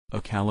A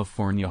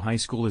California high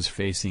school is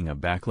facing a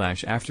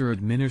backlash after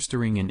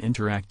administering an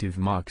interactive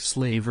mock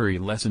slavery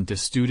lesson to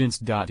students.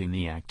 In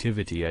the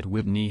activity at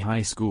Whitney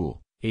High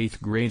School,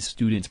 8th grade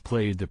students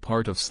played the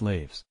part of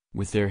slaves,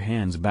 with their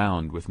hands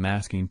bound with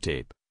masking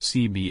tape,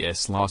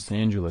 CBS Los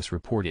Angeles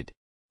reported.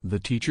 The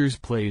teachers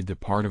played the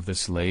part of the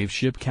slave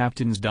ship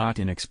captains.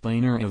 An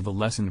explainer of the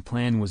lesson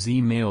plan was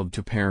emailed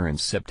to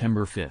parents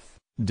September 5,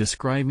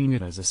 describing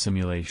it as a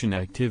simulation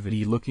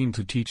activity looking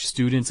to teach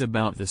students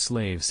about the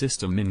slave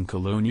system in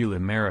colonial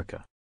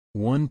America.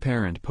 One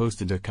parent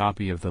posted a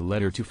copy of the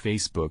letter to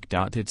Facebook.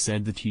 It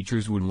said the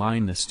teachers would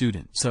line the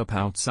students up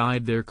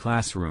outside their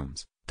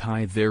classrooms,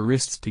 tie their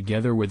wrists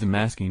together with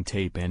masking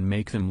tape and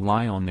make them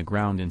lie on the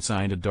ground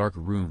inside a dark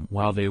room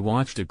while they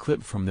watched a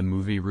clip from the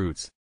movie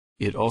Roots.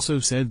 It also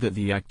said that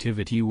the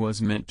activity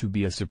was meant to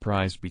be a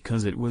surprise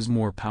because it was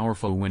more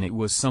powerful when it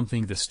was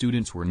something the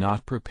students were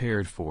not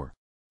prepared for.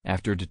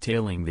 After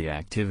detailing the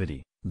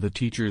activity, the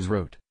teachers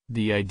wrote,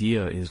 "The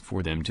idea is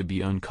for them to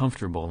be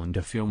uncomfortable and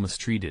to feel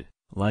mistreated,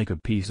 like a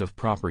piece of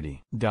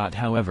property."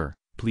 However,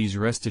 please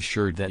rest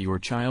assured that your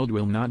child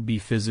will not be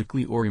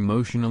physically or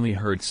emotionally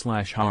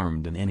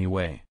hurt/harmed in any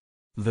way.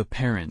 The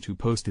parent who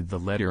posted the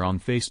letter on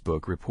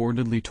Facebook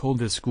reportedly told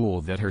the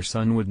school that her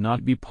son would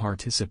not be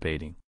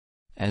participating.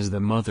 "As the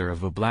mother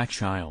of a black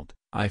child,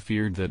 I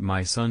feared that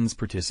my son's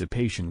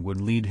participation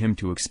would lead him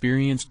to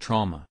experience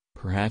trauma,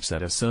 perhaps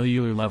at a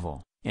cellular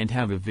level, and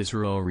have a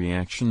visceral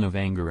reaction of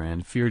anger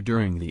and fear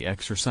during the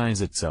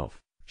exercise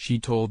itself," she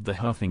told the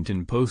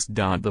Huffington Post.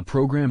 The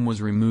program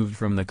was removed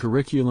from the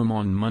curriculum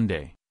on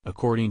Monday,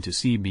 according to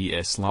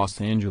CBS Los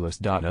Angeles.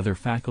 Other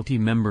faculty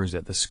members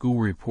at the school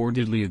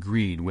reportedly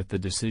agreed with the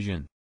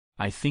decision.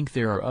 "I think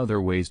there are other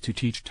ways to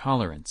teach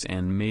tolerance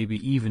and maybe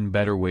even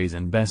better ways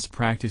and best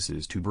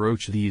practices to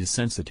broach these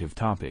sensitive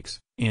topics,"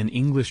 an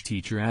English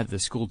teacher at the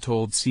school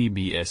told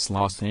CBS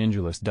Los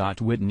Angeles.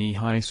 Whitney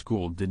High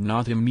School did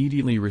not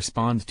immediately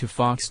respond to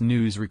Fox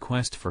News'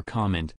 request for comment,